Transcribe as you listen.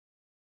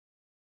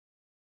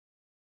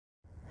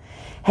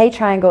Hey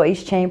Triangle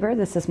East Chamber,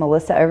 this is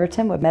Melissa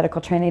Overton with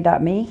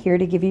medicaltraining.me, here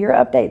to give you your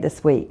update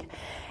this week.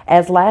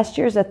 As last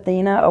year's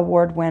ATHENA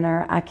Award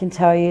winner, I can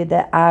tell you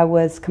that I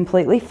was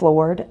completely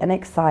floored and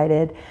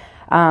excited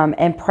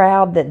and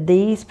proud that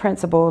these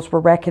principles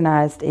were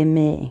recognized in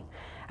me.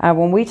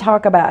 When we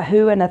talk about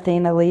who an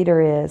ATHENA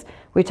leader is,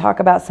 we talk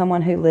about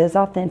someone who lives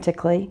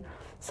authentically,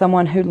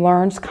 someone who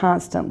learns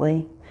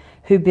constantly,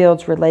 who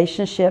builds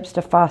relationships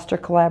to foster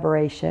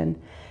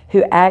collaboration,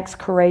 who acts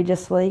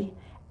courageously,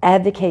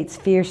 advocates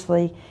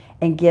fiercely,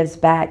 and gives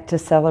back to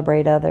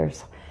celebrate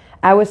others.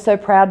 I was so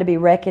proud to be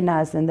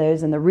recognized in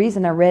those, and the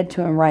reason I read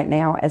to them right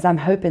now is I'm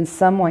hoping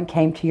someone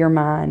came to your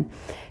mind.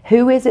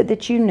 Who is it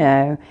that you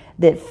know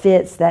that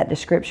fits that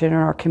description in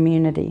our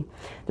community?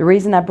 The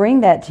reason I bring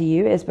that to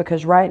you is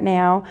because right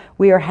now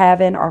we are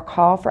having our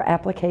call for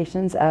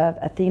applications of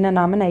ATHENA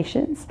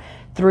nominations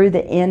through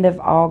the end of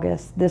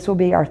August. This will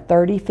be our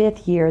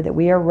 35th year that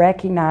we are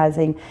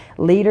recognizing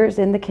leaders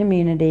in the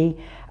community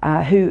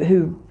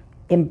who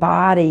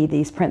embody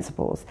these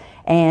principles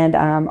and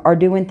are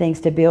doing things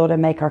to build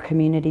and make our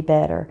community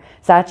better.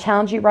 So I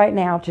challenge you right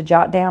now to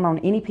jot down on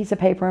any piece of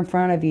paper in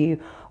front of you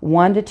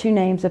 1 to 2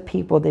 names of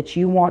people that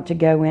you want to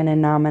go in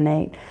and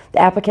nominate. The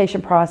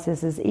application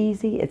process is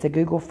easy. It's a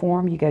Google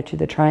form. You go to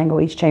the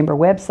Triangle East Chamber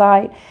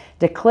website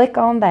to click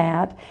on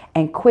that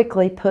and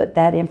quickly put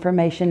that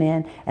information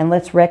in, and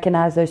let's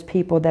recognize those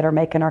people that are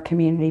making our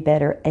community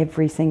better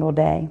every single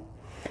day.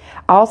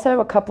 Also,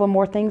 a couple of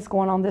more things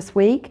going on this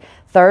week.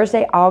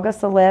 Thursday,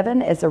 August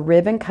 11 is a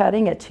ribbon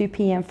cutting at 2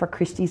 p.m. for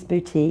Christie's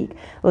Boutique.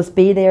 Let's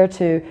be there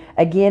to,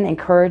 again,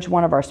 encourage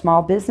one of our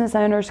small business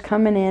owners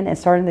coming in and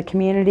starting the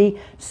community.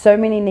 So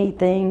many neat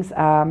things.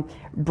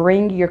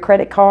 Bring your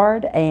credit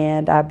card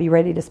and be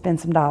ready to spend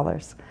some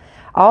dollars.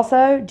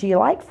 Also, do you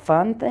like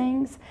fun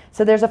things?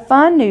 So there's a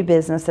fun new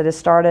business that has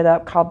started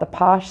up called the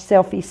Posh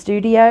Selfie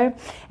Studio,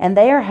 and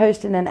they are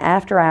hosting an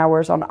after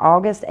hours on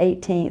August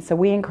 18th. So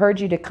we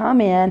encourage you to come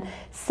in,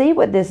 see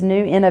what this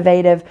new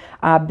innovative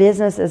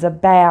business is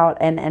about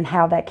and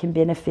how that can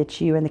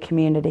benefit you in the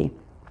community.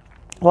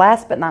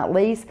 Last but not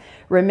least,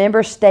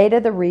 remember State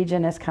of the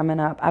Region is coming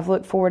up. I've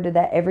looked forward to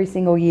that every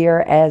single year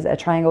as a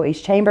Triangle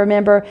East Chamber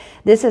member.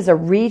 This is a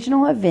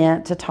regional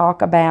event to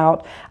talk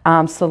about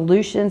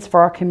solutions for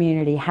our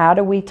community. How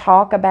do we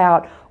talk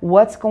about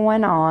what's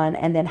going on,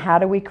 and then how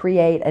do we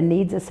create a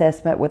needs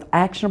assessment with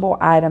actionable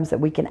items that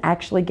we can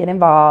actually get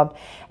involved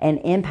and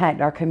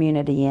impact our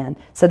community in.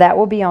 So that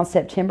will be on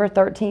September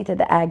 13th at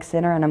the Ag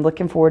Center, and I'm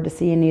looking forward to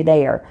seeing you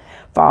there.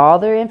 For all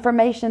the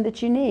information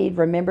that you need,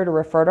 remember to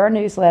refer to our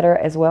newsletter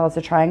as well as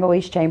the Triangle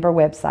East Chamber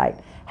website.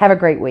 Have a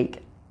great week.